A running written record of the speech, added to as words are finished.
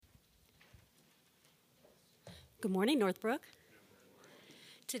Good morning, Northbrook.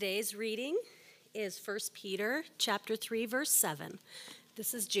 Today's reading is 1 Peter chapter 3, verse 7.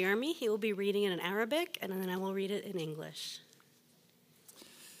 This is Jeremy. He will be reading it in Arabic, and then I will read it in English.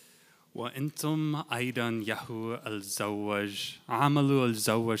 وأنتم أيضا يهو الزوج عملوا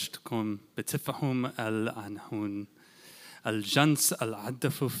الزوجتكم بتفهم عنهن الجنس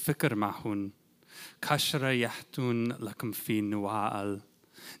العدف فكر معهن كشر يحتون لكم في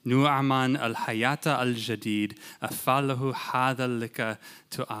نوعمان الحياة الجديد أفعله هذا لك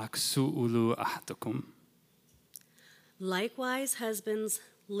تؤاكسوا أحدكم. Likewise, husbands,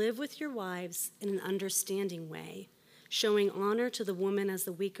 live with your wives in an understanding way, showing honor to the woman as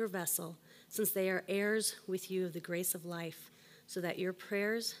the weaker vessel, since they are heirs with you of the grace of life, so that your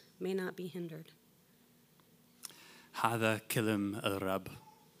prayers may not be hindered. هذا كلام الرب.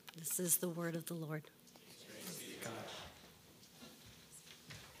 This is the word of the Lord.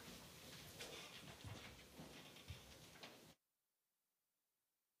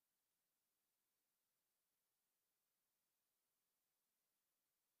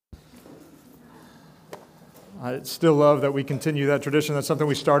 I still love that we continue that tradition. That's something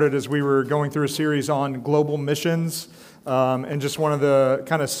we started as we were going through a series on global missions. And just one of the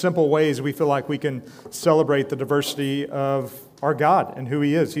kind of simple ways we feel like we can celebrate the diversity of our God and who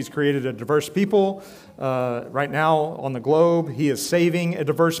He is. He's created a diverse people. Right now on the globe, He is saving a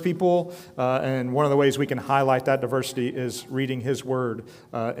diverse people. And one of the ways we can highlight that diversity is reading His Word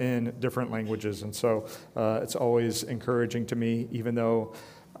in different languages. And so it's always encouraging to me, even though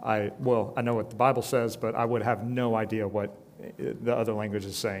I know what the Bible says, but I would have no idea what the other language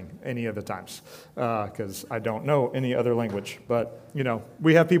is saying any of the times because I don't know any other language. But,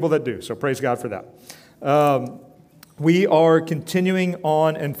 we have people that do, so praise God for that. We are continuing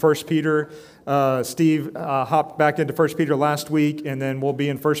on in 1 Peter. Steve hopped back into 1 Peter last week, and then we'll be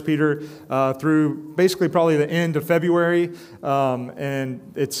in 1 Peter through basically probably the end of February. And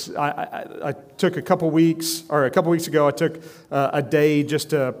I took a couple weeks ago, I took a day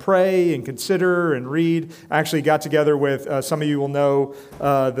just to pray and consider and read. I actually got together with, some of you will know,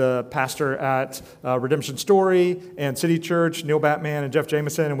 the pastor at Redemption Story and City Church, Neil Batman and Jeff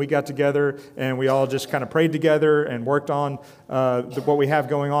Jameson, and we got together and we all just kind of prayed together and worked on what we have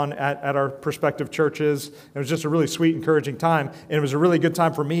going on at our prospective churches. It was just a really sweet, encouraging time, and it was a really good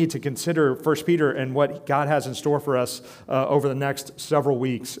time for me to consider 1 Peter and what God has in store for us over the next several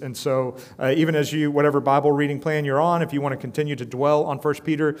weeks. And so even as whatever Bible reading plan you're on, if you want to continue to dwell on 1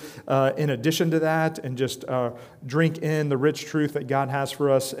 Peter in addition to that and just drink in the rich truth that God has for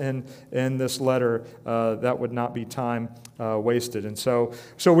us in this letter, that would not be time wasted. And so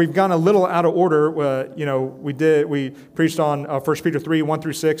we've gone a little out of order. We preached on 1 Peter 3, 1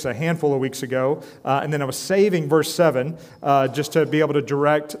 through 6 a handful of weeks ago, and then I was saving verse 7 just to be able to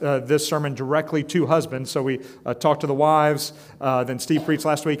direct this sermon directly to husbands. So we talked to the wives, then Steve preached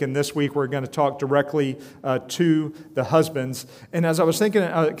last week, and this week we're going to talk directly to the husbands. And as I was thinking,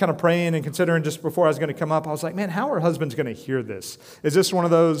 kind of praying and considering just before I was going to come up, I was like, man, how are husbands going to hear this? Is this one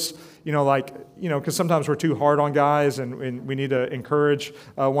of those, because sometimes we're too hard on guys and we need to encourage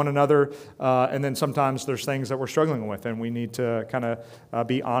one another, and then sometimes there's things that we're struggling with, and we need to kind of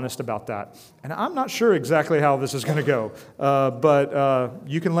be honest about that. And I'm not sure exactly how this is going to go, but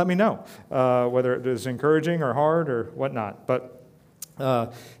you can let me know whether it is encouraging or hard or whatnot. But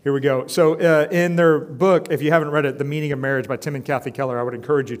here we go. So in their book, if you haven't read it, The Meaning of Marriage by Tim and Kathy Keller, I would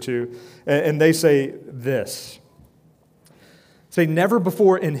encourage you to. And they say this. Say, never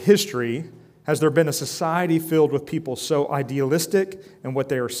before in history has there been a society filled with people so idealistic in what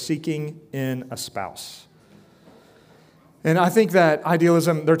they are seeking in a spouse. And I think that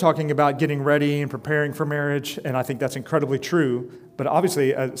idealism, they're talking about getting ready and preparing for marriage, and I think that's incredibly true. But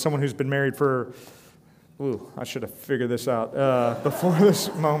obviously, as someone who's been married for, I should have figured this out before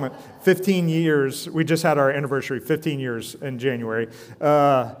this moment, 15 years. We just had our anniversary, 15 years in January.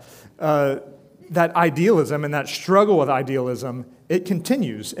 That idealism and that struggle with idealism, it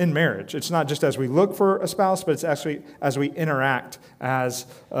continues in marriage. It's not just as we look for a spouse, but it's actually as we interact as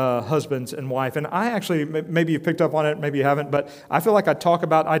husbands and wife. And I actually, maybe you've picked up on it, maybe you haven't, but I feel like I talk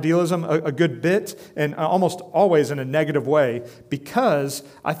about idealism a good bit and almost always in a negative way because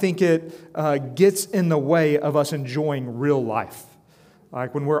I think it gets in the way of us enjoying real life.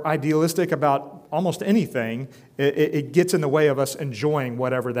 Like when we're idealistic about almost anything, it gets in the way of us enjoying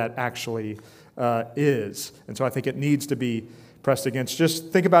whatever that actually is. And so I think it needs to be pressed against. Just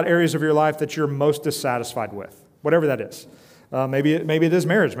think about areas of your life that you're most dissatisfied with, whatever that is. Maybe it is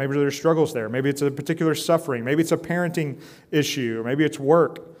marriage. Maybe there's struggles there. Maybe it's a particular suffering. Maybe it's a parenting issue. Or maybe it's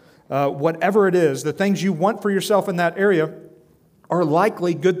work. Whatever it is, the things you want for yourself in that area are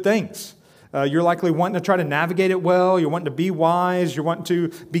likely good things. You're likely wanting to try to navigate it well. You're wanting to be wise. You're wanting to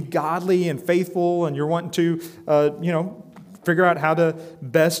be godly and faithful. And you're wanting to, figure out how to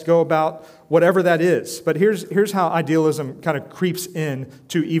best go about whatever that is. But here's how idealism kind of creeps in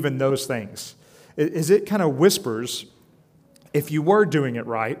to even those things. It kind of whispers, if you were doing it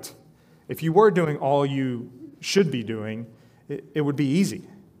right, if you were doing all you should be doing, it would be easy.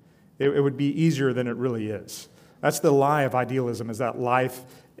 It would be easier than it really is. That's the lie of idealism, is that life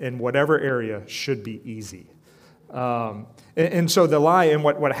in whatever area should be easy. And so the lie, and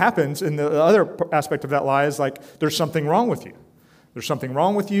what happens, and the other aspect of that lie is like, there's something wrong with you. There's something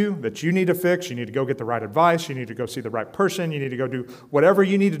wrong with you that you need to fix. You need to go get the right advice. You need to go see the right person. You need to go do whatever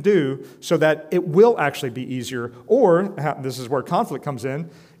you need to do so that it will actually be easier. Or, this is where conflict comes in,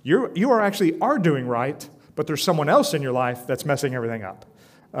 you are doing right, but there's someone else in your life that's messing everything up.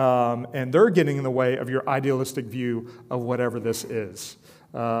 And they're getting in the way of your idealistic view of whatever this is.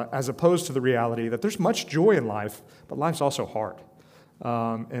 As opposed to the reality that there's much joy in life, but life's also hard.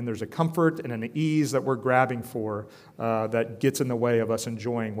 And there's a comfort and an ease that we're grabbing for that gets in the way of us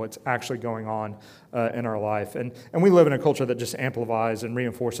enjoying what's actually going on in our life. And we live in a culture that just amplifies and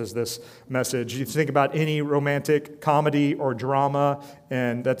reinforces this message. You think about any romantic comedy or drama,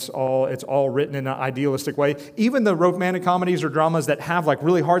 and it's all written in an idealistic way. Even the romantic comedies or dramas that have like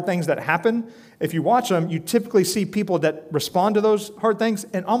really hard things that happen, if you watch them, you typically see people that respond to those hard things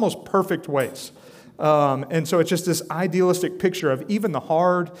in almost perfect ways. And so it's just this idealistic picture of even the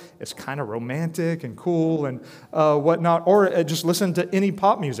hard is kind of romantic and cool and whatnot. Or just listen to any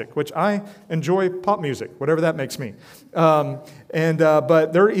pop music, which I enjoy pop music, whatever that makes me.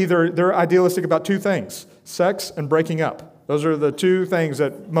 But they're idealistic about two things: sex and breaking up. Those are the two things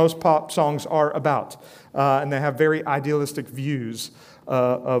that most pop songs are about. And they have very idealistic views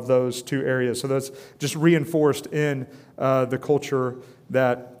of those two areas. So that's just reinforced in the culture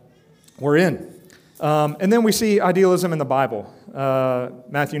that we're in. And then we see idealism in the Bible.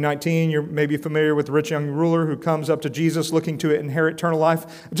 Matthew 19, you're maybe familiar with the rich young ruler who comes up to Jesus looking to inherit eternal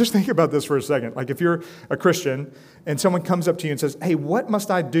life. Just think about this for a second. Like if you're a Christian and someone comes up to you and says, hey, what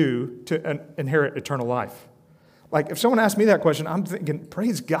must I do to inherit eternal life? Like if someone asks me that question, I'm thinking,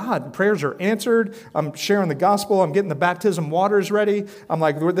 praise God, prayers are answered. I'm sharing the gospel. I'm getting the baptism waters ready. I'm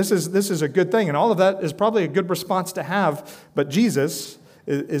like, this is a good thing. And all of that is probably a good response to have. But Jesus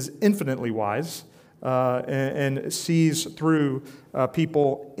is infinitely wise. And sees through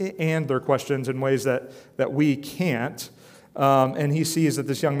people and their questions in ways that we can't. And he sees that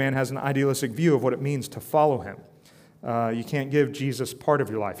this young man has an idealistic view of what it means to follow him. You can't give Jesus part of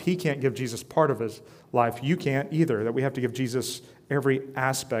your life. He can't give Jesus part of his life. You can't either, that we have to give Jesus every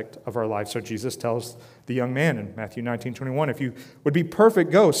aspect of our life. So Jesus tells the young man in Matthew 19:21, if you would be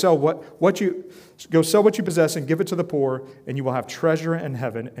perfect, go sell what you possess and give it to the poor, and you will have treasure in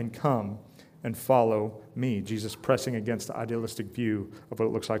heaven, and come and follow me. Jesus pressing against the idealistic view of what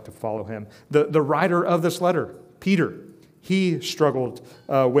it looks like to follow him. The writer of this letter, Peter, he struggled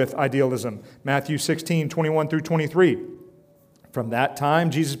with idealism. Matthew 16:21 through 23. From that time,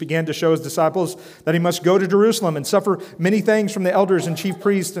 Jesus began to show his disciples that he must go to Jerusalem and suffer many things from the elders and chief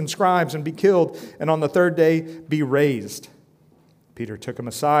priests and scribes and be killed, and on the third day be raised. Peter took him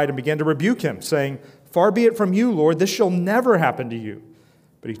aside and began to rebuke him, saying, "Far be it from you, Lord, this shall never happen to you."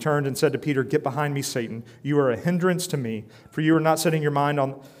 But he turned and said to Peter, "Get behind me, Satan. You are a hindrance to me, for you are not setting your mind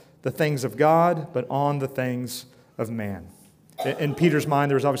on the things of God, but on the things of man." In Peter's mind,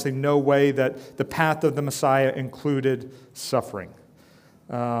 there was obviously no way that the path of the Messiah included suffering.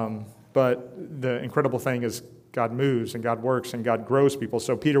 But the incredible thing is God moves and God works and God grows people.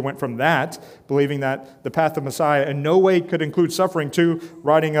 So Peter went from that, believing that the path of Messiah in no way could include suffering, to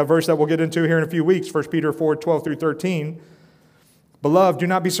writing a verse that we'll get into here in a few weeks, 1 Peter 4:12 through 13. Beloved, do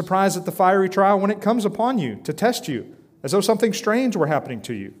not be surprised at the fiery trial when it comes upon you to test you, as though something strange were happening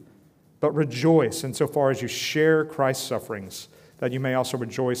to you. But rejoice insofar as you share Christ's sufferings, that you may also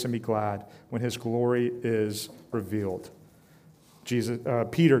rejoice and be glad when his glory is revealed.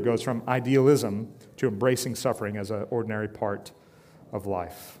 Peter goes from idealism to embracing suffering as an ordinary part of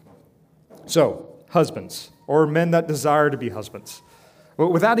life. So, husbands, or men that desire to be husbands.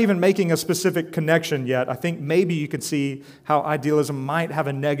 Without even making a specific connection yet, I think maybe you could see how idealism might have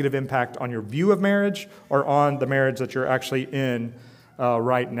a negative impact on your view of marriage or on the marriage that you're actually in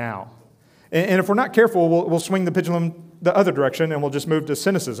right now. And if we're not careful, we'll swing the pendulum the other direction and we'll just move to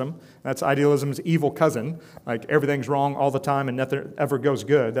cynicism. That's idealism's evil cousin. Like everything's wrong all the time and nothing ever goes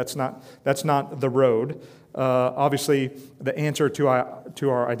good. That's not the road. Obviously, the answer to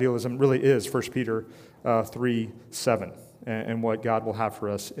our idealism really is 1 Peter 3:7. And what God will have for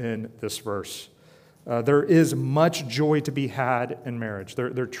us in this verse. There is much joy to be had in marriage.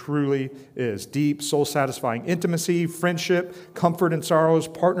 There truly is. Deep, soul-satisfying intimacy, friendship, comfort in sorrows,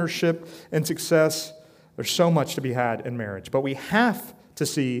 partnership and success. There's so much to be had in marriage. But we have to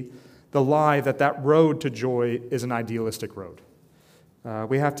see the lie that road to joy is an idealistic road.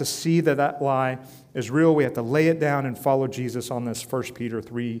 We have to see that lie is real. We have to lay it down and follow Jesus on this 1 Peter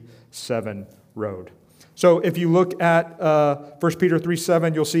 3:7 road. So if you look at 1 Peter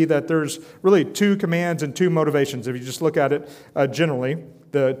 3:7, you'll see that there's really two commands and two motivations. If you just look at it generally,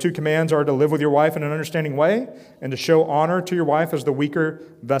 the two commands are to live with your wife in an understanding way and to show honor to your wife as the weaker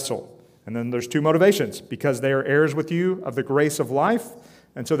vessel. And then there's two motivations, because they are heirs with you of the grace of life,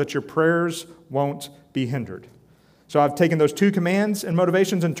 and so that your prayers won't be hindered. So I've taken those two commands and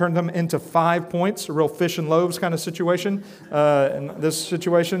motivations and turned them into 5 points, a real fish and loaves kind of situation. In this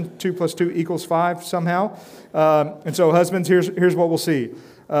situation, 2 + 2 = 5 somehow. And so husbands, here's what we'll see.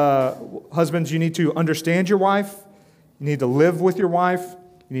 Husbands, you need to understand your wife. You need to live with your wife.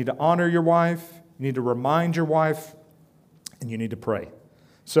 You need to honor your wife. You need to remind your wife. And you need to pray.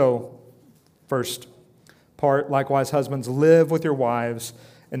 So, first part, likewise, husbands, live with your wives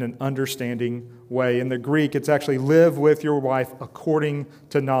in an understanding way. In the Greek, it's actually live with your wife according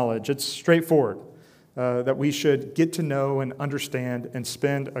to knowledge. It's straightforward that we should get to know and understand and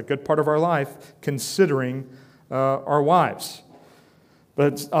spend a good part of our life considering our wives.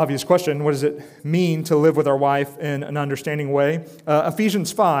 But it's an obvious question, what does it mean to live with our wife in an understanding way?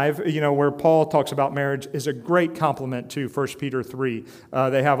 Ephesians 5, where Paul talks about marriage, is a great complement to 1 Peter 3.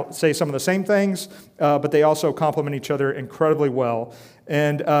 They say some of the same things, but they also complement each other incredibly well.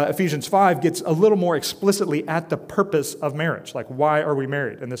 And Ephesians 5 gets a little more explicitly at the purpose of marriage, like why are we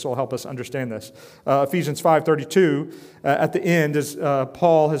married? And this will help us understand this. Ephesians 5:32, at the end, as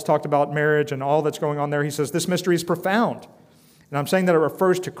Paul has talked about marriage and all that's going on there, he says, this mystery is profound. And I'm saying that it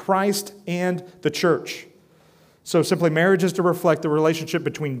refers to Christ and the church. So simply, marriage is to reflect the relationship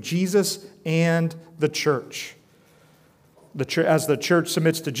between Jesus and the church. As the church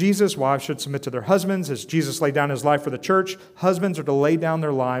submits to Jesus, wives should submit to their husbands. As Jesus laid down his life for the church, husbands are to lay down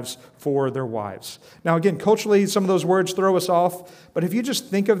their lives for their wives. Now again, culturally, some of those words throw us off, but if you just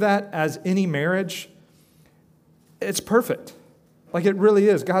think of that as any marriage, it's perfect. Like it really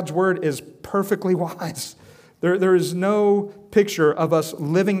is. God's word is perfectly wise. There is no picture of us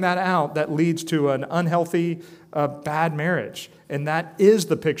living that out that leads to an unhealthy, bad marriage. And that is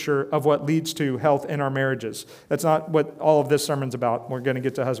the picture of what leads to health in our marriages. That's not what all of this sermon's about. We're going to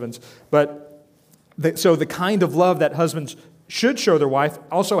get to husbands. But so the kind of love that husbands should show their wife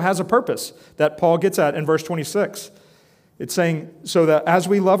also has a purpose that Paul gets at in verse 26. It's saying, so that as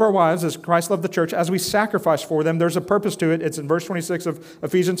we love our wives, as Christ loved the church, as we sacrifice for them, there's a purpose to it. It's in verse 26 of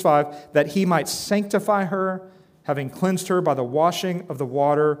Ephesians 5, that he might sanctify her, having cleansed her by the washing of the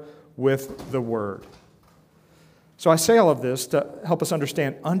water with the word. So I say all of this to help us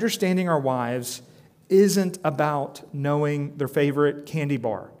understand. Understanding our wives isn't about knowing their favorite candy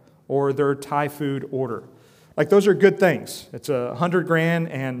bar or their Thai food order. Like, those are good things. It's $100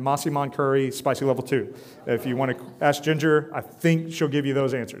 and Masaman curry, spicy level 2. If you want to ask Ginger, I think she'll give you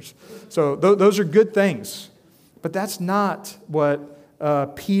those answers. So those are good things. But that's not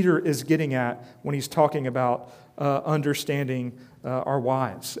what Peter is getting at when he's talking about understanding our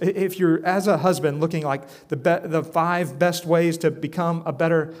wives. If you're, as a husband, looking like the 5 best ways to become a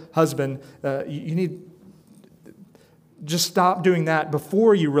better husband, you need just stop doing that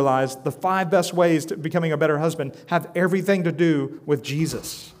before you realize the 5 best ways to becoming a better husband have everything to do with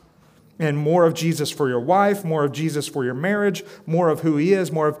Jesus. And more of Jesus for your wife, more of Jesus for your marriage, more of who he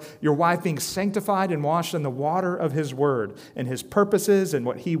is, more of your wife being sanctified and washed in the water of his word and his purposes and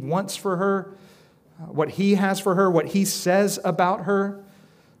what he wants for her, what he has for her, what he says about her.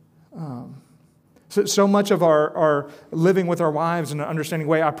 So much of our living with our wives in an understanding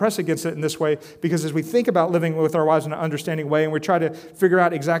way, I press against it in this way, because as we think about living with our wives in an understanding way and we try to figure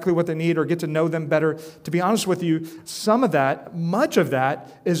out exactly what they need or get to know them better, to be honest with you, much of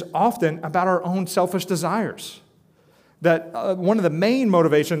that is often about our own selfish desires. That one of the main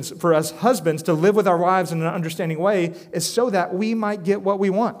motivations for us husbands to live with our wives in an understanding way is so that we might get what we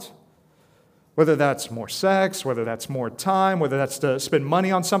want. Whether that's more sex, whether that's more time, whether that's to spend money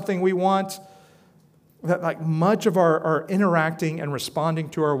on something we want. That like much of our interacting and responding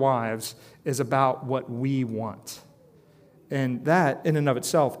to our wives is about what we want. And that, in and of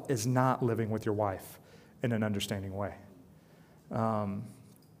itself, is not living with your wife in an understanding way.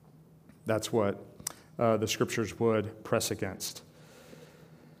 That's what the scriptures would press against.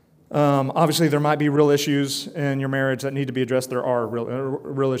 Obviously, there might be real issues in your marriage that need to be addressed. There are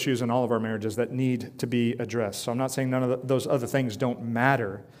real issues in all of our marriages that need to be addressed. So I'm not saying none of those other things don't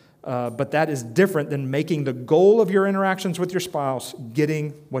matter. But that is different than making the goal of your interactions with your spouse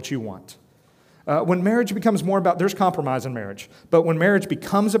getting what you want. When marriage becomes more about, there's compromise in marriage, but when marriage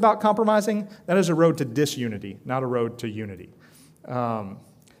becomes about compromising, that is a road to disunity, not a road to unity.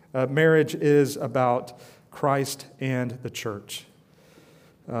 Marriage is about Christ and the church.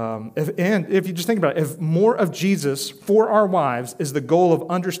 If you just think about it, if more of Jesus for our wives is the goal of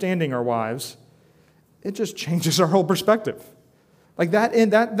understanding our wives, it just changes our whole perspective. Like that,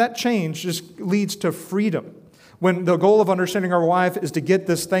 and that change just leads to freedom. When the goal of understanding our wife is to get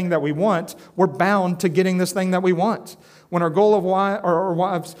this thing that we want, we're bound to getting this thing that we want. When our goal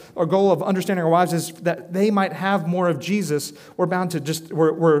of understanding our wives is that they might have more of Jesus, we're bound to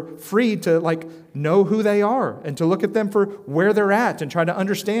we're free to know who they are and to look at them for where they're at and try to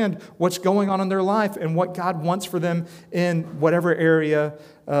understand what's going on in their life and what God wants for them in whatever area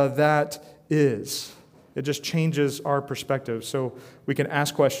that is. It just changes our perspective. So we can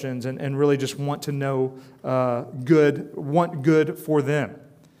ask questions and really just want to know want good for them.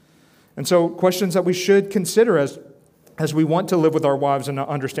 And so questions that we should consider as we want to live with our wives in an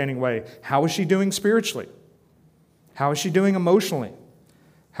understanding way. How is she doing spiritually? How is she doing emotionally?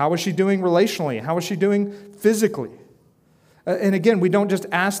 How is she doing relationally? How is she doing physically? And again, we don't just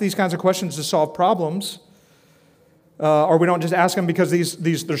ask these kinds of questions to solve problems. Or we don't just ask them because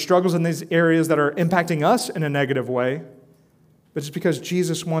there's struggles in these areas that are impacting us in a negative way, but it's because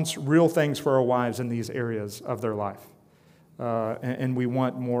Jesus wants real things for our wives in these areas of their life. And we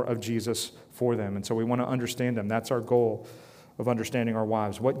want more of Jesus for them. And so we want to understand them. That's our goal of understanding our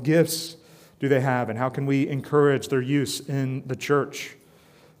wives. What gifts do they have, and how can we encourage their use in the church?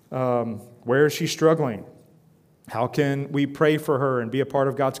 Where is she struggling? How can we pray for her and be a part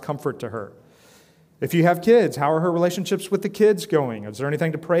of God's comfort to her? If you have kids, how are her relationships with the kids going? Is there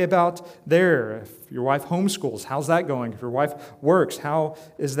anything to pray about there? If your wife homeschools, how's that going? If your wife works, how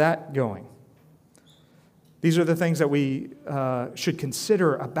is that going? These are the things that we should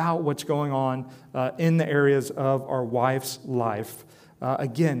consider about what's going on in the areas of our wife's life.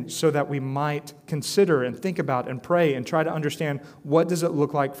 Again, so that we might consider and think about and pray and try to understand what does it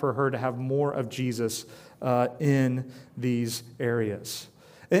look like for her to have more of Jesus in these areas.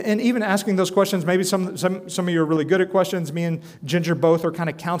 And even asking those questions, maybe some of you are really good at questions. Me and Ginger both are kind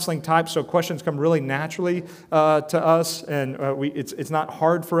of counseling types, so questions come really naturally to us, and it's not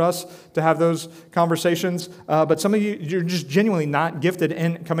hard for us to have those conversations. But some of you, you're just genuinely not gifted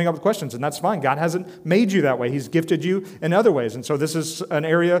in coming up with questions, and that's fine. God hasn't made you that way. He's gifted you in other ways, and so this is an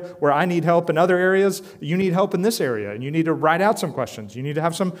area where I need help in other areas. You need help in this area, and you need to write out some questions. You need to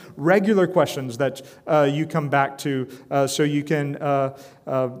have some regular questions that you come back to so you can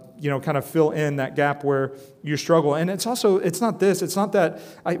kind of fill in that gap where you struggle. And it's not that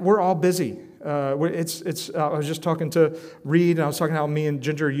we're all busy. I was just talking to Reed, and I was talking how me and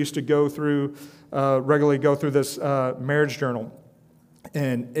Ginger used to regularly go through this marriage journal.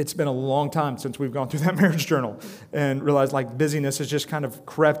 And it's been a long time since we've gone through that marriage journal and realized busyness has just kind of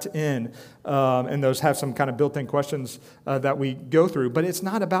crept in. And those have some kind of built-in questions that we go through. But it's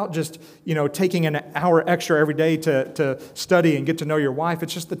not about just, taking an hour extra every day to study and get to know your wife.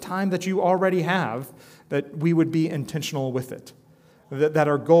 It's just the time that you already have that we would be intentional with it. That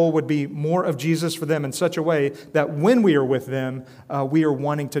our goal would be more of Jesus for them in such a way that when we are with them, we are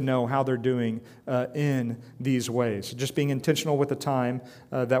wanting to know how they're doing in these ways. Just being intentional with the time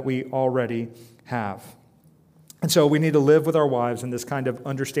that we already have. And so we need to live with our wives in this kind of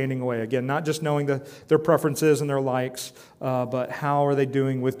understanding way. Again, not just knowing their preferences and their likes, but how are they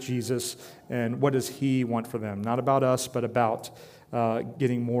doing with Jesus and what does He want for them? Not about us, but about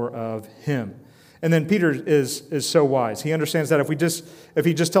getting more of Him. And then Peter is so wise. He understands that if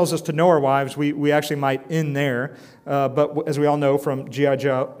he just tells us to know our wives, we actually might end there. But as we all know from G.I.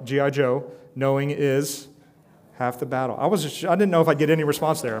 Joe, knowing is half the battle. I didn't know if I'd get any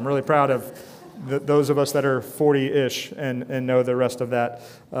response there. I'm really proud of those of us that are 40-ish and know the rest of that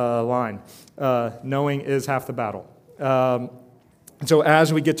line. Knowing is half the battle. And so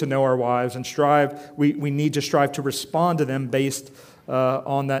as we get to know our wives and strive, we need to strive to respond to them based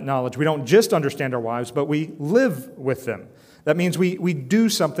on that knowledge. We don't just understand our wives, but we live with them. That means we do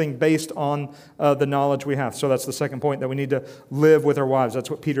something based on the knowledge we have. So that's the second point, that we need to live with our wives. That's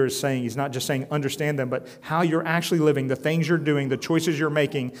what Peter is saying. He's not just saying understand them, but how you're actually living, the things you're doing, the choices you're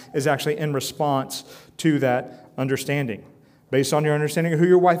making is actually in response to that understanding. Based on your understanding of who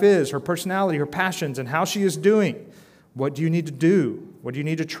your wife is, her personality, her passions, and how she is doing. What do you need to do? What do you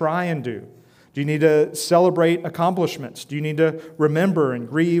need to try and do? Do you need to celebrate accomplishments? Do you need to remember and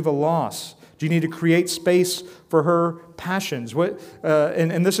grieve a loss? Do you need to create space for her passions?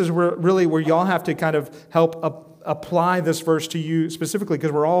 And this is where y'all have to kind of help apply this verse to you specifically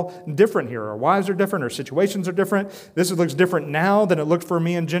because we're all different here. Our wives are different. Our situations are different. This looks different now than it looked for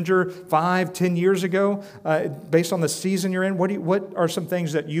me and Ginger 5, 10 years ago. Based on the season you're in, what are some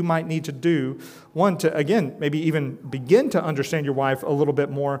things that you might need to do? One, to, again, maybe even begin to understand your wife a little bit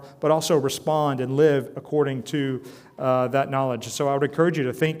more, but also respond and live according to that knowledge. So I would encourage you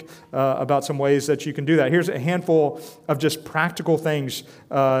to think about some ways that you can do that. Here's a handful of just practical things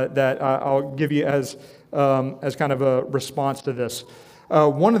that I'll give you as kind of a response to this.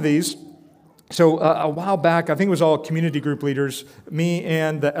 One of these, so a while back, I think it was all community group leaders, me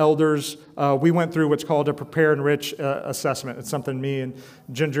and the elders, we went through what's called a Prepare Enrich assessment. It's something me and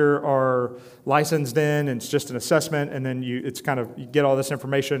Ginger are licensed in, and it's just an assessment, and then you get all this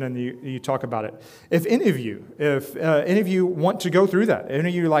information and you talk about it. If any of you want to go through that, any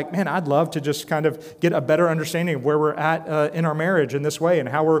of you are like, man, I'd love to just kind of get a better understanding of where we're at in our marriage in this way and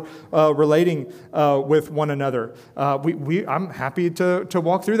how we're relating with one another, I'm happy to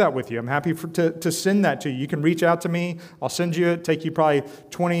walk through that with you. I'm happy to send that to you. You can reach out to me. I'll send you it. Take you probably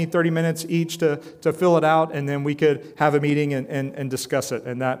 20, 30 minutes each to fill it out, and then we could have a meeting and discuss it,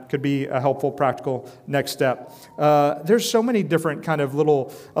 and that could be a helpful, practical next step. There's so many different kind of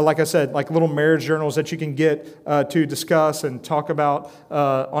little, like I said, like little marriage journals that you can get to discuss and talk about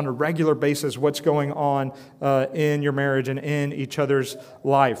on a regular basis what's going on in your marriage and in each other's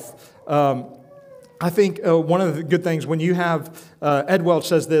life. I think one of the good things when you have, Ed Welch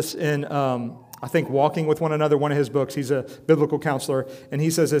says this in, I think, Walking with One Another, one of his books. He's a biblical counselor, and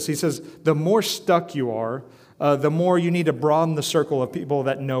he says this. He says, the more stuck you are, the more you need to broaden the circle of people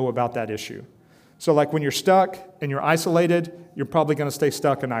that know about that issue. So like when you're stuck and you're isolated, you're probably going to stay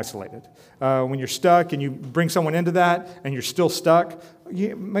stuck and isolated. When you're stuck and you bring someone into that and you're still stuck,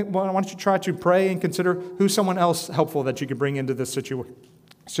 why don't you try to pray and consider who's someone else helpful that you could bring into this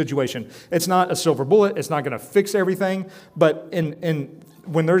situation. It's not a silver bullet. It's not going to fix everything, but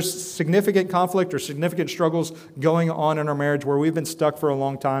when there's significant conflict or significant struggles going on in our marriage where we've been stuck for a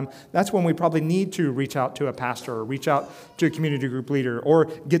long time, that's when we probably need to reach out to a pastor or reach out to a community group leader or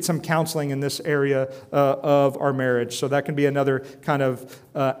get some counseling in this area of our marriage. So that can be another kind of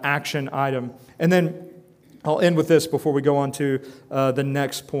action item. And then I'll end with this before we go on to the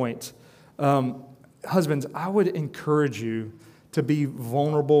next point. Husbands, I would encourage you to be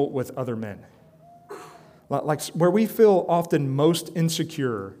vulnerable with other men. Like where we feel often most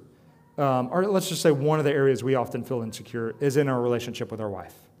insecure, or let's just say one of the areas we often feel insecure is in our relationship with our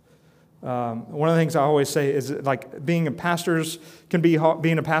wife. One of the things I always say is like being a pastor can be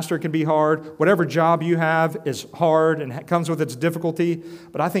hard. Whatever job you have is hard and comes with its difficulty.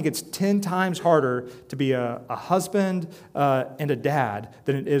 But I think it's 10 times harder to be a husband and a dad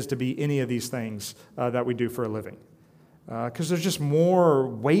than it is to be any of these things that we do for a living. Because there's just more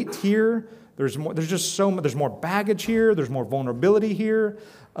weight here. There's more baggage here. There's more vulnerability here.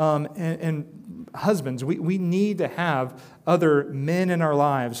 And husbands, we need to have other men in our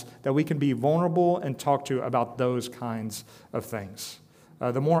lives that we can be vulnerable and talk to about those kinds of things.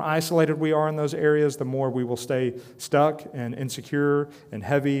 The more isolated we are in those areas, the more we will stay stuck and insecure and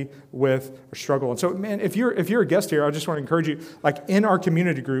heavy with our struggle. And so, man, if you're a guest here, I just want to encourage you, like in our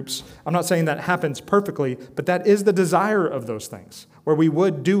community groups, I'm not saying that happens perfectly, but that is the desire of those things, where we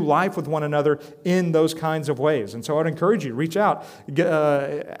would do life with one another in those kinds of ways. And so I'd encourage you, reach out,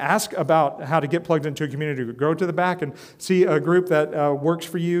 ask about how to get plugged into a community group. Go to the back and see a group that works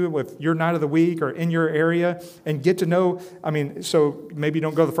for you with your night of the week or in your area and get to know, so maybe you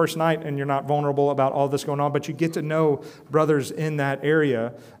don't go the first night and you're not vulnerable about all this going on, but you get to know brothers in that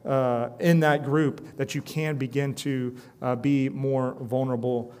area, in that group, that you can begin to be more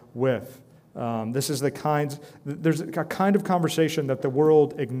vulnerable with. There's a kind of conversation that the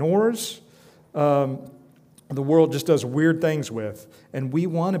world ignores, the world just does weird things with, and we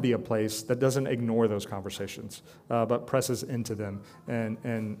want to be a place that doesn't ignore those conversations, but presses into them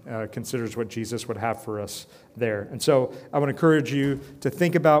and considers what Jesus would have for us there. And so I would encourage you to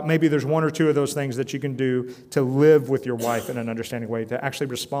think about maybe there's one or two of those things that you can do to live with your wife in an understanding way, to actually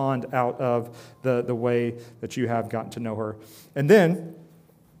respond out of the way that you have gotten to know her. And then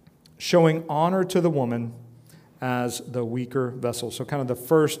showing honor to the woman as the weaker vessel. So kind of the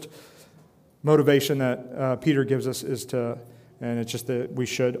first motivation that Peter gives us and it's just that we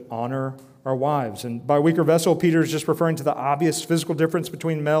should honor our wives. And by weaker vessel, Peter is just referring to the obvious physical difference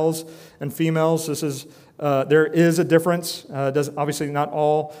between males and females. There is a difference. Obviously, not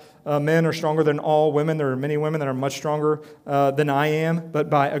all men are stronger than all women. There are many women that are much stronger than I am,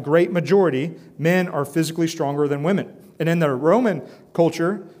 but by a great majority, men are physically stronger than women. And in the Roman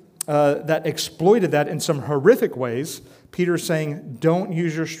culture, that exploited that in some horrific ways, Peter's saying, don't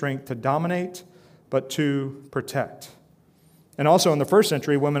use your strength to dominate, but to protect. And also in the first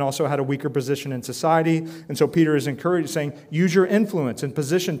century, women also had a weaker position in society. And so Peter is encouraged, saying, use your influence and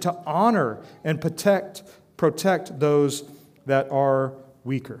position to honor and protect those that are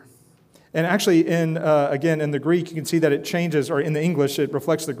weaker. And actually, again, in the Greek, you can see that it changes, or in the English, it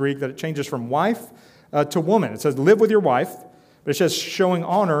reflects the Greek, that it changes from wife to woman. It says, live with your wife, but it says showing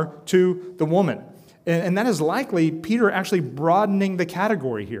honor to the woman. And that is likely Peter actually broadening the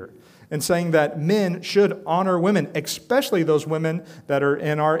category here and saying that men should honor women, especially those women that are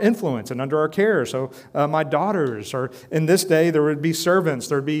in our influence and under our care. So my daughters, or in this day, there would be servants.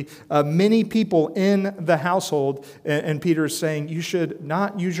 There would be many people in the household. And Peter is saying you should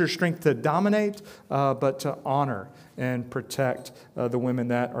not use your strength to dominate, but to honor and protect the women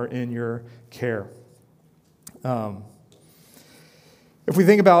that are in your care. If we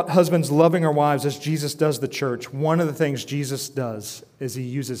think about husbands loving our wives as Jesus does the church, one of the things Jesus does is he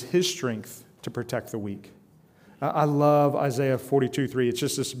uses his strength to protect the weak. I love Isaiah 42:3. It's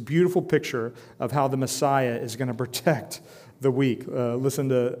just this beautiful picture of how the Messiah is going to protect the weak. Listen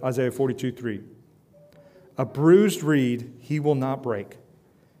to Isaiah 42:3. A bruised reed he will not break,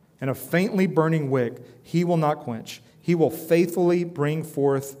 and a faintly burning wick he will not quench. He will faithfully bring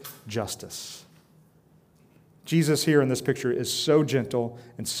forth justice. Jesus here in this picture is so gentle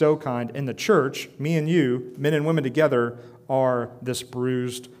and so kind. And the church, me and you, men and women together, are this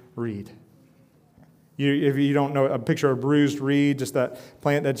bruised reed. If you don't know, a picture of a bruised reed, just that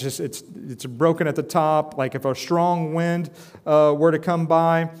plant that it's broken at the top. Like if a strong wind were to come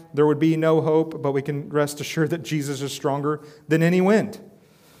by, there would be no hope, but we can rest assured that Jesus is stronger than any wind.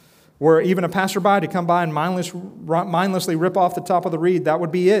 Or even a passerby to come by and mindlessly rip off the top of the reed, that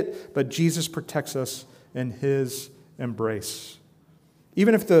would be it. But Jesus protects us in his embrace.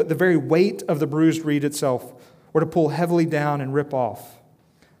 Even if the very weight of the bruised reed itself were to pull heavily down and rip off,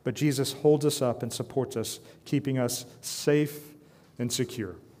 but Jesus holds us up and supports us, keeping us safe and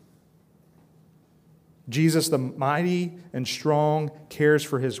secure. Jesus, the mighty and strong, cares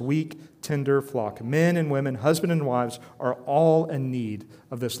for his weak, tender flock. Men and women, husbands and wives, are all in need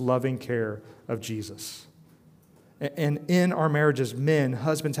of this loving care of Jesus. And in our marriages, men,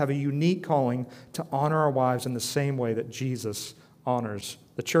 husbands have a unique calling to honor our wives in the same way that Jesus honors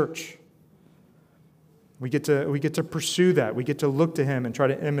the church. We get to pursue that. We get to look to him and try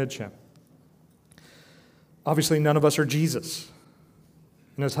to image him. Obviously, none of us are Jesus.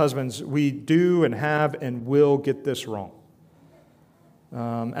 And as husbands, we do and have and will get this wrong.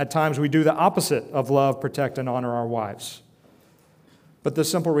 At times, we do the opposite of love, protect, and honor our wives. But the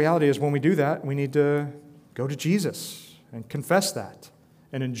simple reality is when we do that, we need to go to Jesus and confess that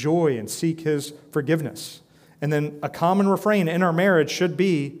and enjoy and seek his forgiveness. And then a common refrain in our marriage should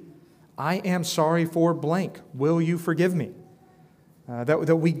be, I am sorry for blank. Will you forgive me?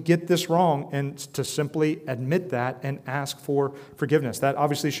 That we get this wrong, and to simply admit that and ask for forgiveness. That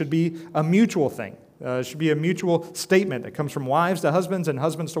obviously should be a mutual thing. It should be a mutual statement that comes from wives to husbands and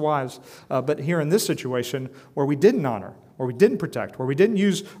husbands to wives. But here in this situation, where we didn't honor, where we didn't protect, where we didn't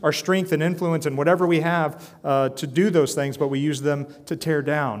use our strength and influence and whatever we have to do those things, but we use them to tear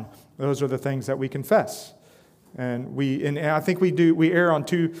down, those are the things that we confess. And I think we err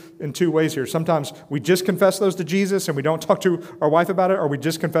in two ways here. Sometimes we just confess those to Jesus and we don't talk to our wife about it, or we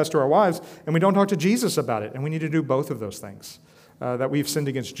just confess to our wives and we don't talk to Jesus about it. And we need to do both of those things. That we've sinned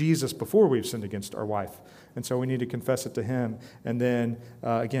against Jesus before we've sinned against our wife. And so we need to confess it to him. And then,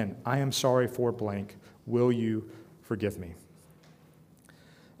 again, I am sorry for blank. Will you forgive me?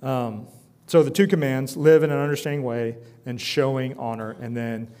 So the two commands, live in an understanding way and showing honor. And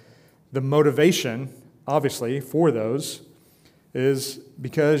then the motivation, obviously, for those is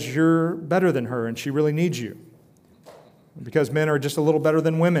because you're better than her and she really needs you. Because men are just a little better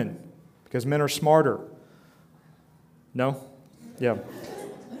than women. Because men are smarter. No? Yeah.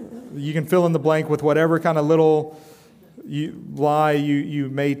 You can fill in the blank with whatever kind of little lie you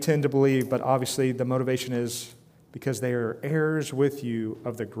may tend to believe, but obviously the motivation is because they are heirs with you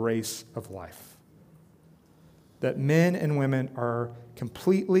of the grace of life. That men and women are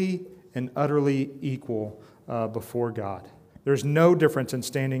completely and utterly equal before God. There's no difference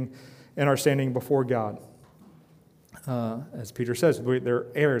in our standing before God. As Peter says, they're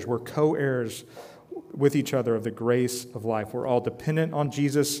heirs. We're co-heirs with each other of the grace of life. We're all dependent on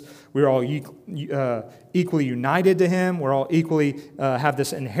Jesus. We're all equally united to him. We're all equally have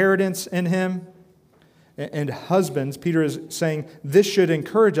this inheritance in him. And husbands, Peter is saying, this should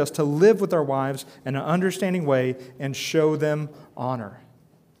encourage us to live with our wives in an understanding way and show them honor.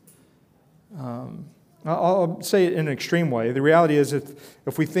 I'll say it in an extreme way. The reality is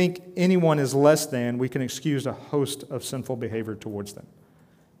if we think anyone is less than, we can excuse a host of sinful behavior towards them.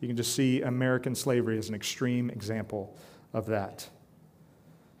 You can just see American slavery as an extreme example of that.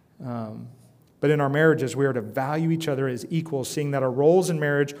 But in our marriages, we are to value each other as equals, seeing that our roles in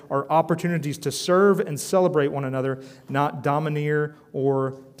marriage are opportunities to serve and celebrate one another, not domineer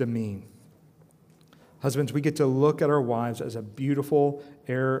or demean. Husbands, we get to look at our wives as a beautiful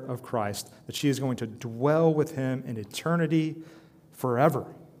heir of Christ, that she is going to dwell with him in eternity forever.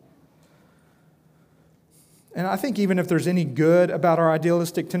 And I think even if there's any good about our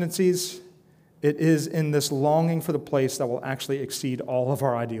idealistic tendencies, it is in this longing for the place that will actually exceed all of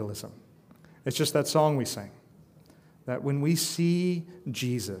our idealism. It's just that song we sing, that when we see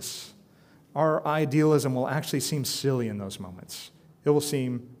Jesus, our idealism will actually seem silly in those moments. It will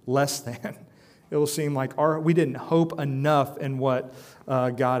seem less than. It will seem like we didn't hope enough in what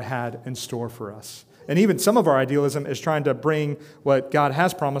God had in store for us. And even some of our idealism is trying to bring what God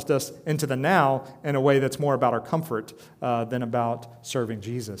has promised us into the now in a way that's more about our comfort than about serving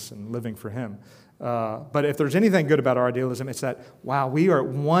Jesus and living for him. But if there's anything good about our idealism, it's that, wow, we are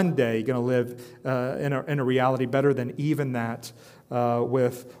one day going to live in a reality better than even that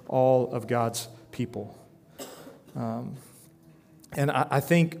with all of God's people. And I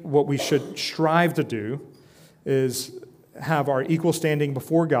think what we should strive to do is have our equal standing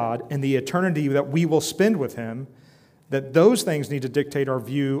before God and the eternity that we will spend with him, that those things need to dictate our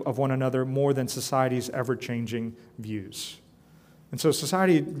view of one another more than society's ever-changing views. And so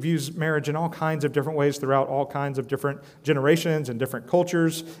society views marriage in all kinds of different ways throughout all kinds of different generations and different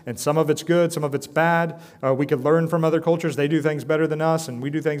cultures, and some of it's good, some of it's bad. We could learn from other cultures. They do things better than us, and we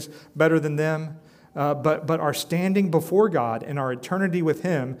do things better than them. But our standing before God and our eternity with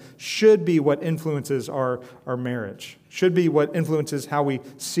him should be what influences our marriage, should be what influences how we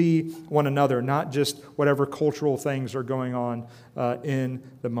see one another, not just whatever cultural things are going on in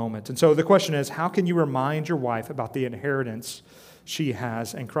the moment. And so the question is, how can you remind your wife about the inheritance she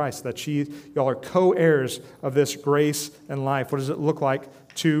has in Christ, that y'all are co-heirs of this grace and life? What does it look like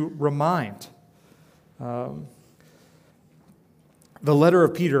to remind? The letter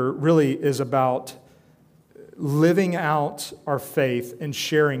of Peter really is about living out our faith and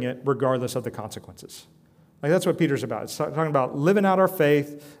sharing it regardless of the consequences. Like, that's what Peter's about. It's talking about living out our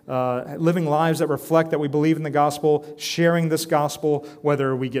faith, living lives that reflect that we believe in the gospel, sharing this gospel,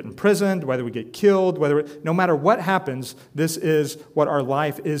 whether we get imprisoned, whether we get killed, no matter what happens, this is what our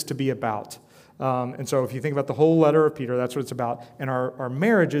life is to be about. And so if you think about the whole letter of Peter, that's what it's about. And our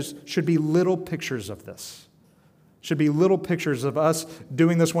marriages should be little pictures of this. Should be little pictures of us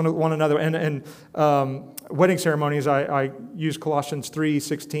doing this one another. And wedding ceremonies, I use Colossians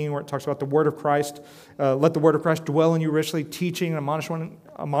 3:16, where it talks about the word of Christ. Let the word of Christ dwell in you richly, teaching and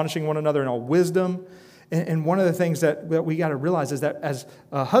admonishing one another in all wisdom. And one of the things that we got to realize is that as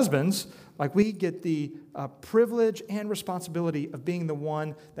husbands, like, we get the privilege and responsibility of being the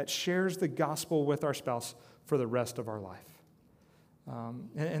one that shares the gospel with our spouse for the rest of our life.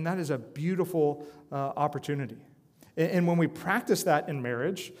 And that is a beautiful opportunity. And when we practice that in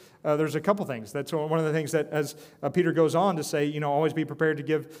marriage, there's a couple things. That's one of the things that, as Peter goes on to say, always be prepared to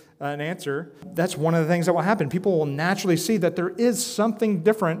give an answer. That's one of the things that will happen. People will naturally see that there is something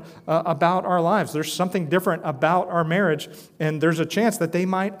different about our lives. There's something different about our marriage, and there's a chance that they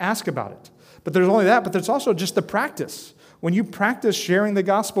might ask about it. But there's only that, but there's also just the practice. When you practice sharing the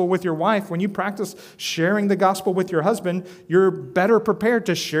gospel with your wife, when you practice sharing the gospel with your husband, you're better prepared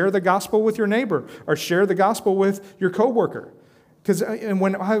to share the gospel with your neighbor or share the gospel with your coworker. Because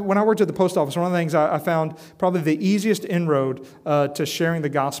when I worked at the post office, one of the things I found probably the easiest inroad to sharing the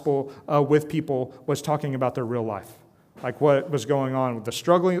gospel with people was talking about their real life. Like what was going on with the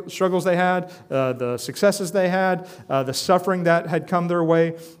struggles they had, the successes they had, the suffering that had come their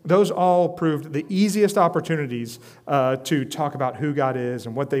way. Those all proved the easiest opportunities to talk about who God is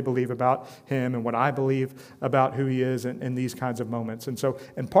and what they believe about him and what I believe about who he is in these kinds of moments.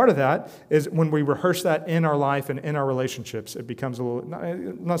 And part of that is when we rehearse that in our life and in our relationships, it becomes a little,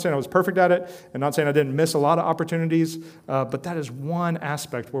 I'm not saying I was perfect at it, and not saying I didn't miss a lot of opportunities, but that is one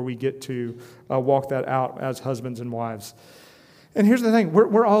aspect where we get to walk that out as husbands and wives. And here's the thing,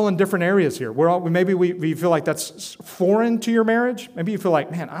 we're all in different areas here. Maybe we feel like that's foreign to your marriage. Maybe you feel like,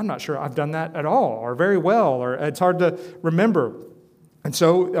 man, I'm not sure I've done that at all or very well, or it's hard to remember. And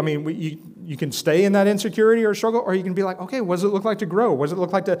so, I mean, you can stay in that insecurity or struggle, or you can be like, okay, what does it look like to grow? What does it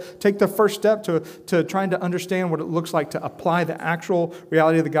look like to take the first step to trying to understand what it looks like to apply the actual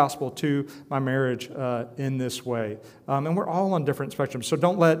reality of the gospel to my marriage in this way? And we're all on different spectrums, so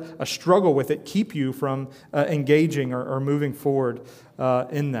don't let a struggle with it keep you from engaging or moving forward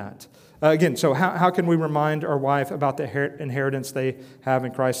in that. Again, so how can we remind our wife about the inheritance they have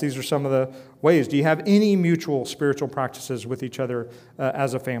in Christ? These are some of the ways. Do you have any mutual spiritual practices with each other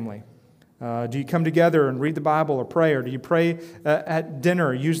as a family? Do you come together and read the Bible or pray? Or do you pray at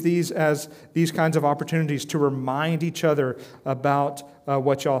dinner? Use these as these kinds of opportunities to remind each other about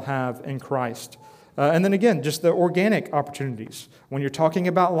what y'all have in Christ. And then again, just the organic opportunities. When you're talking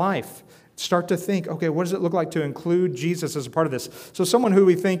about life, start to think, okay, what does it look like to include Jesus as a part of this? So someone who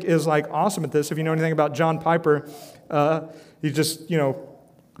we think is like awesome at this, if you know anything about John Piper, he just,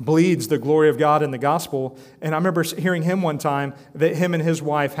 bleeds the glory of God in the gospel. And I remember hearing him one time that him and his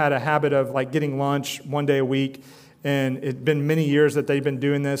wife had a habit of like getting lunch one day a week. And it'd been many years that they'd been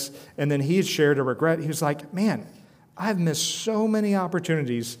doing this. And then he shared a regret. He was like, man, I've missed so many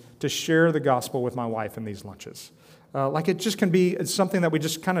opportunities to share the gospel with my wife in these lunches. Like it just can be something that we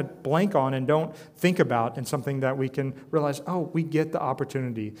just kind of blank on and don't think about, and something that we can realize, oh, we get the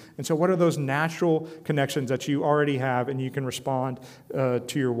opportunity. And so what are those natural connections that you already have, and you can respond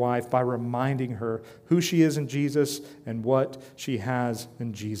to your wife by reminding her who she is in Jesus and what she has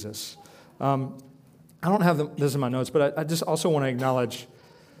in Jesus. I don't have this in my notes, but I just also want to acknowledge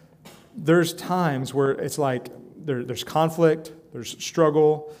there's times where it's like there's conflict, there's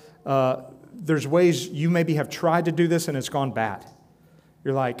struggle, there's ways you maybe have tried to do this and it's gone bad.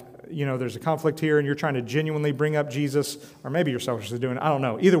 You're like, there's a conflict here and you're trying to genuinely bring up Jesus, or maybe you're selfishly doing it. I don't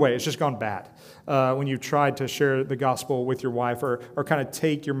know. Either way, it's just gone bad when you've tried to share the gospel with your wife or kind of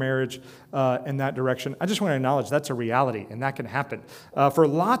take your marriage in that direction. I just want to acknowledge that's a reality, and that can happen for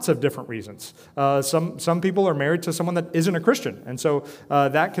lots of different reasons. Some people are married to someone that isn't a Christian, and so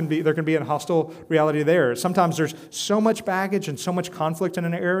there can be a hostile reality there. Sometimes there's so much baggage and so much conflict in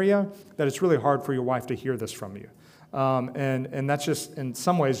an area that it's really hard for your wife to hear this from you. And that's just, in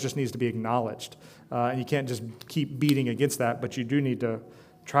some ways, just needs to be acknowledged. And you can't just keep beating against that, but you do need to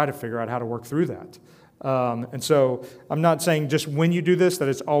try to figure out how to work through that. And so I'm not saying just when you do this that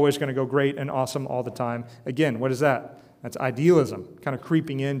it's always going to go great and awesome all the time. Again, what is that? That's idealism, kind of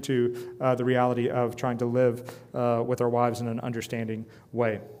creeping into the reality of trying to live with our wives in an understanding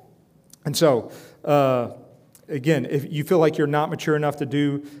way. And so, again, if you feel like you're not mature enough to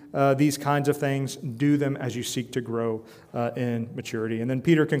do these kinds of things, do them as you seek to grow in maturity. And then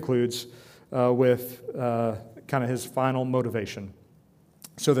Peter concludes with kind of his final motivation,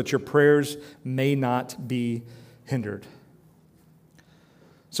 so that your prayers may not be hindered.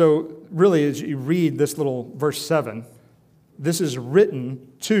 So really, as you read this little verse 7, this is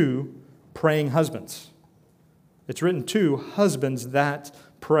written to praying husbands. It's written to husbands that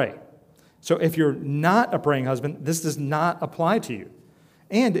pray. So if you're not a praying husband, this does not apply to you.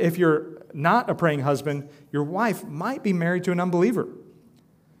 And if you're not a praying husband, your wife might be married to an unbeliever.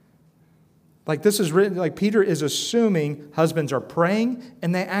 Like this is written, like Peter is assuming husbands are praying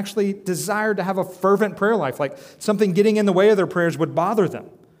and they actually desire to have a fervent prayer life. Like something getting in the way of their prayers would bother them.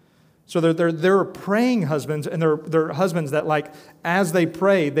 So they're praying husbands, and they're husbands that, like, as they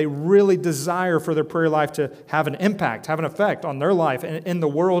pray, they really desire for their prayer life to have an impact, have an effect on their life and in the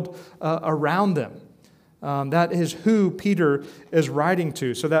world around them. That is who Peter is writing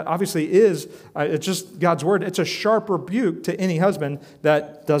to. So that obviously is, it's just God's word. It's a sharp rebuke to any husband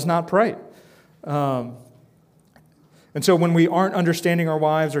that does not pray. And so when we aren't understanding our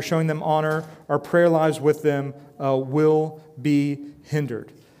wives or showing them honor, our prayer lives with them will be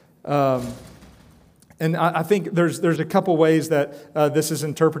hindered. And I think there's a couple ways that this is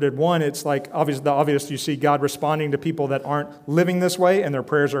interpreted. One, it's like the obvious, you see God responding to people that aren't living this way and their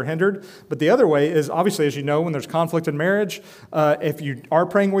prayers are hindered. But the other way is, obviously, as you know, when there's conflict in marriage, if you are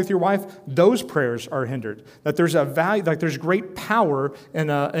praying with your wife, those prayers are hindered. That there's a value, like there's great power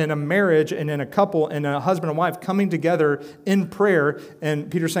in a marriage and in a couple and a husband and wife coming together in prayer. And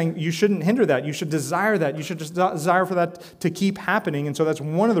Peter's saying you shouldn't hinder that. You should desire that. You should just desire for that to keep happening. And so that's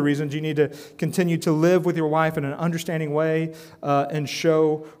one of the reasons you need to continue to live with your wife in an understanding way and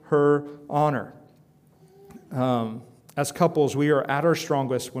show her honor. As couples, we are at our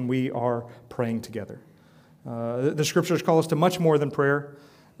strongest when we are praying together. The scriptures call us to much more than prayer.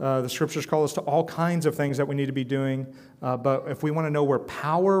 The scriptures call us to all kinds of things that we need to be doing. But if we want to know where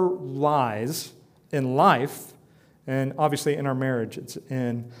power lies in life, and obviously in our marriage, it's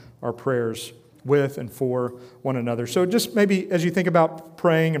in our prayers with and for one another. So just maybe as you think about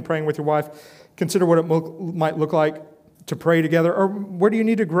praying and praying with your wife, consider what it might look like to pray together, or where do you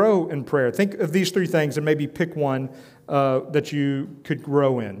need to grow in prayer? Think of these three things and maybe pick one that you could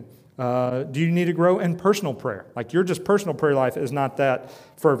grow in. Do you need to grow in personal prayer? Like your just personal prayer life is not that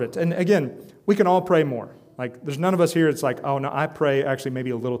fervent. And again, we can all pray more. Like, there's none of us here, it's like, oh, no, I pray actually maybe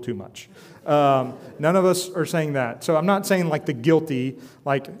a little too much. None of us are saying that. So I'm not saying like the guilty,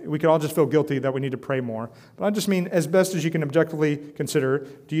 like we could all just feel guilty that we need to pray more. But I just mean as best as you can objectively consider,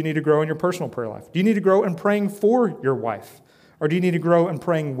 do you need to grow in your personal prayer life? Do you need to grow in praying for your wife? Or do you need to grow in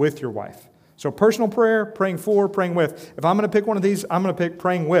praying with your wife? So personal prayer, praying for, praying with. If I'm going to pick one of these, I'm going to pick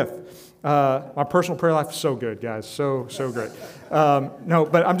praying with. My personal prayer life is so good, guys. So great. No,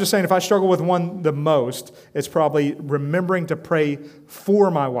 but I'm just saying if I struggle with one the most, it's probably remembering to pray for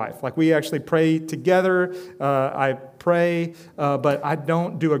my wife. Like we actually pray together. I pray, but I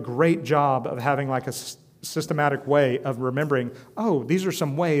don't do a great job of having like a systematic way of remembering, oh, these are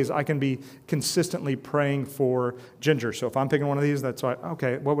some ways I can be consistently praying for Ginger. So if I'm picking one of these, that's like,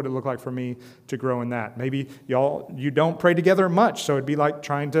 okay, what would it look like for me to grow in that? Maybe you don't pray together much, so it'd be like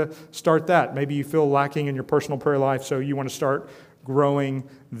trying to start that. Maybe you feel lacking in your personal prayer life, so you want to start growing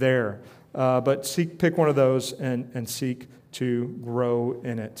there. But pick one of those and seek to grow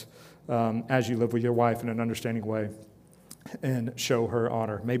in it as you live with your wife in an understanding way and show her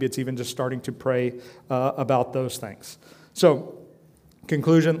honor. Maybe it's even just starting to pray about those things. So,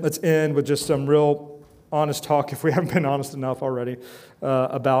 conclusion, let's end with just some real honest talk, if we haven't been honest enough already,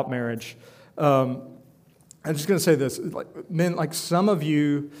 about marriage. I'm just going to say this. Men, like some of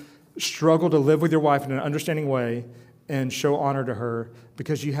you struggle to live with your wife in an understanding way and show honor to her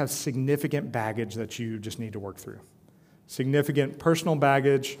because you have significant baggage that you just need to work through. Significant personal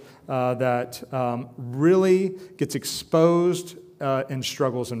baggage that really gets exposed in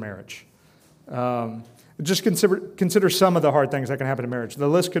struggles in marriage. Just consider some of the hard things that can happen in marriage. The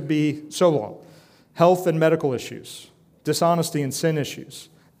list could be so long. Health and medical issues, dishonesty and sin issues,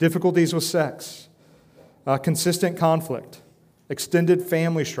 difficulties with sex, consistent conflict, extended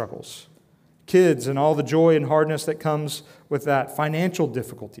family struggles, kids and all the joy and hardness that comes with that, financial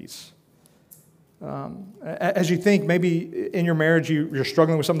difficulties. As you think, maybe in your marriage you're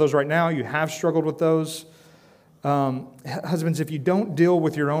struggling with some of those right now, you have struggled with those. Husbands, if you don't deal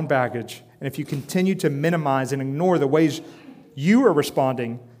with your own baggage, and if you continue to minimize and ignore the ways you are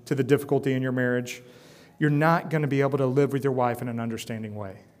responding to the difficulty in your marriage, you're not going to be able to live with your wife in an understanding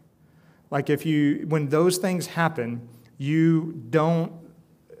way. Like when those things happen, you don't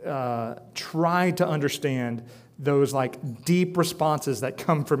try to understand those like deep responses that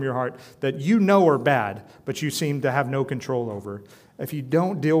come from your heart that you know are bad, but you seem to have no control over. If you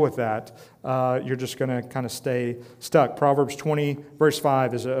don't deal with that, you're just going to kind of stay stuck. Proverbs 20, verse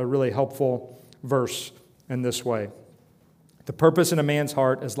 5 is a really helpful verse in this way. The purpose in a man's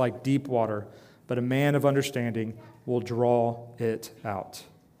heart is like deep water, but a man of understanding will draw it out.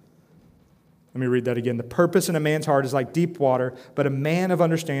 Let me read that again. The purpose in a man's heart is like deep water, but a man of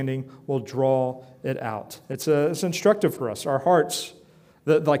understanding will draw it out. It's instructive for us. Our hearts,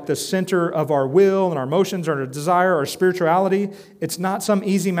 like the center of our will and our emotions, our desire, our spirituality, it's not some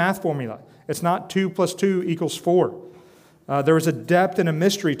easy math formula. It's not 2 + 2 = 4. There is a depth and a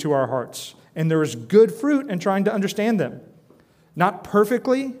mystery to our hearts, and there is good fruit in trying to understand them. Not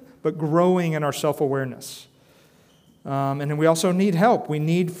perfectly, but growing in our self-awareness. And then we also need help. We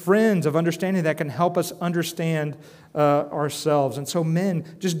need friends of understanding that can help us understand ourselves. And so men,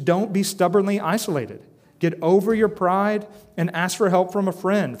 just don't be stubbornly isolated. Get over your pride and ask for help from a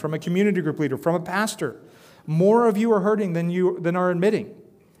friend, from a community group leader, from a pastor. More of you are hurting than are admitting.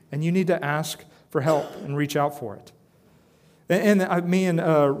 And you need to ask for help and reach out for it. And me and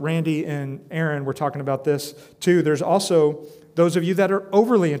Randy and Aaron were talking about this too. There's also those of you that are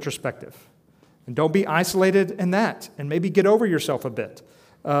overly introspective. And don't be isolated in that, and maybe get over yourself a bit.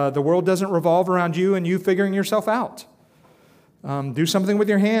 The world doesn't revolve around you and you figuring yourself out. Do something with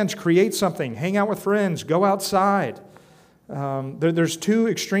your hands, create something, hang out with friends, go outside. There's two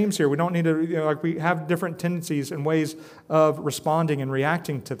extremes here. We don't need to, we have different tendencies and ways of responding and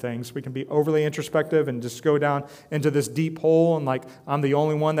reacting to things. We can be overly introspective and just go down into this deep hole and like, I'm the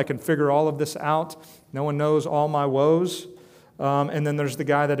only one that can figure all of this out. No one knows all my woes. And then there's the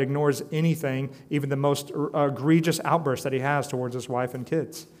guy that ignores anything, even the most egregious outburst that he has towards his wife and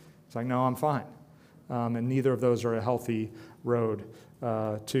kids. It's like, no, I'm fine. And neither of those are a healthy road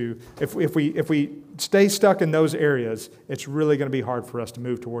to. If we stay stuck in those areas, it's really going to be hard for us to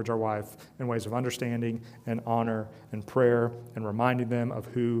move towards our wife in ways of understanding and honor and prayer and reminding them of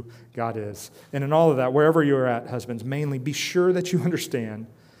who God is. And in all of that, wherever you're at, husbands, mainly be sure that you understand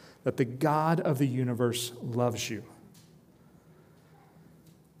that the God of the universe loves you.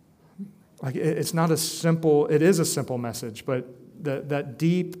 Like it's not it is a simple message, but that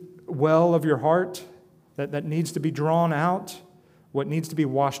deep well of your heart that needs to be drawn out, what needs to be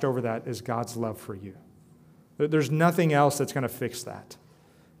washed over that is God's love for you. There's nothing else that's going to fix that.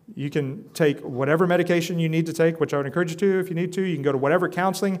 You can take whatever medication you need to take, which I would encourage you to if you need to. You can go to whatever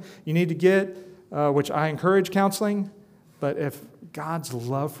counseling you need to get, which I encourage counseling. But if God's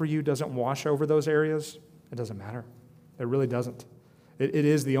love for you doesn't wash over those areas, it doesn't matter. It really doesn't. It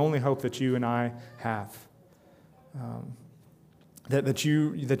is the only hope that you and I have. That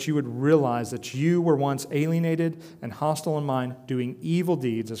you would realize that you were once alienated and hostile in mind, doing evil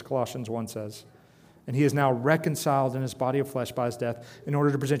deeds, as Colossians 1 says. And he is now reconciled in his body of flesh by his death in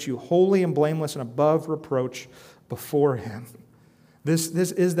order to present you holy and blameless and above reproach before him. This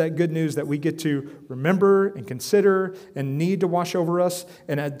is that good news that we get to remember and consider and need to wash over us.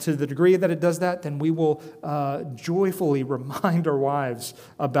 And to the degree that it does that, then we will joyfully remind our wives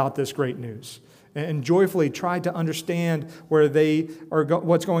about this great news. And joyfully try to understand where they are,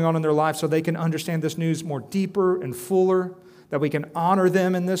 what's going on in their life, so they can understand this news more deeper and fuller, that we can honor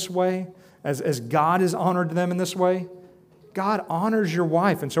them in this way, as God has honored them in this way. God honors your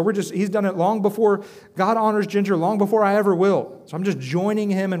wife. And so he's done it long before. God honors Ginger long before I ever will. So I'm just joining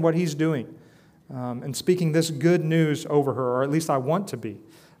him in what he's doing and speaking this good news over her, or at least I want to be.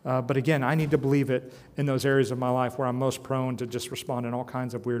 But again, I need to believe it in those areas of my life where I'm most prone to just respond in all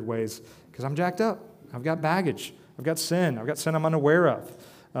kinds of weird ways, because I'm jacked up. I've got baggage. I've got sin. I've got sin I'm unaware of.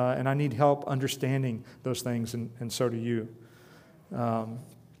 And I need help understanding those things, and so do you.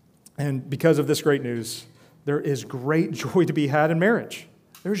 And because of this great news, there is great joy to be had in marriage.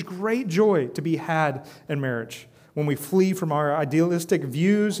 There's great joy to be had in marriage when we flee from our idealistic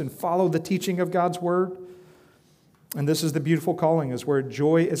views and follow the teaching of God's word. And this is the beautiful calling, is where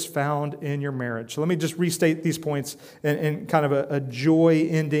joy is found in your marriage. So let me just restate these points in kind of a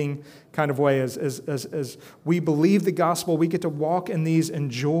joy-ending kind of way. As we believe the gospel, we get to walk in these in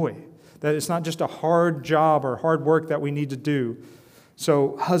joy. That it's not just a hard job or hard work that we need to do.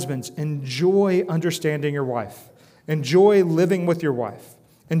 So husbands, enjoy understanding your wife. Enjoy living with your wife.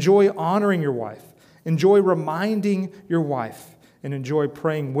 Enjoy honoring your wife. Enjoy reminding your wife. And enjoy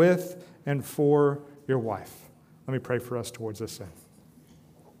praying with and for your wife. Let me pray for us towards this end.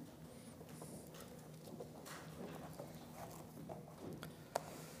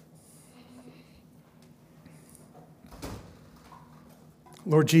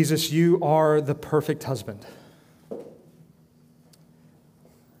 Lord Jesus, you are the perfect husband.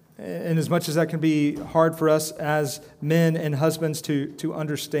 And as much as that can be hard for us as men and husbands to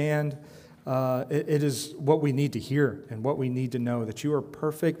understand, it is what we need to hear and what we need to know, that you are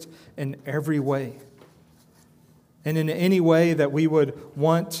perfect in every way. And in any way that we would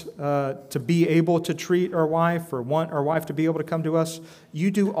want to be able to treat our wife, or want our wife to be able to come to us,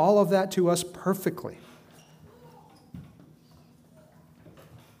 you do all of that to us perfectly.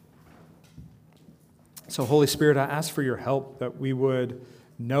 So Holy Spirit, I ask for your help, that we would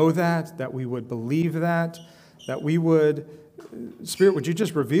know that we would believe that we would, Spirit, would you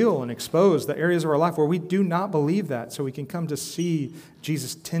just reveal and expose the areas of our life where we do not believe that, so we can come to see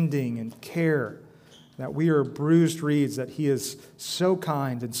Jesus tending and care, that we are bruised reeds that he is so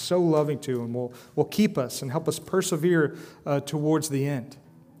kind and so loving to, and will keep us and help us persevere towards the end.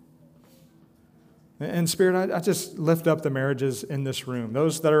 And Spirit, I just lift up the marriages in this room,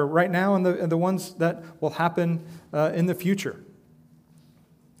 those that are right now and the ones that will happen in the future.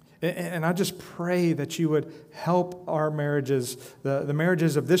 And I just pray that you would help our marriages, the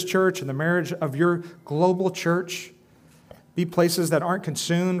marriages of this church and the marriage of your global church, be places that aren't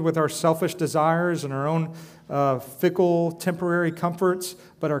consumed with our selfish desires and our own fickle, temporary comforts,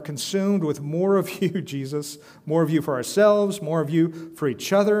 but are consumed with more of you, Jesus, more of you for ourselves, more of you for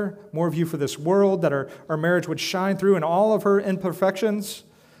each other, more of you for this world, that our marriage would shine through in all of her imperfections,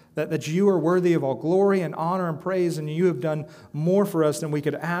 that you are worthy of all glory and honor and praise, and you have done more for us than we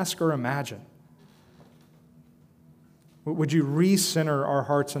could ask or imagine. Would you recenter our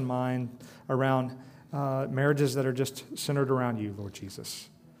hearts and mind around marriages that are just centered around you, Lord Jesus?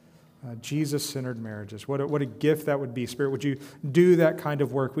 Jesus-centered marriages. What a gift that would be. Spirit, would you do that kind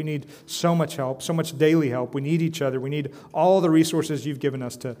of work? We need so much help, so much daily help. We need each other. We need all the resources you've given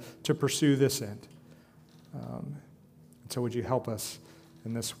us to pursue this end. So would you help us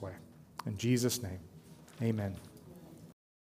in this way? In Jesus' name, amen.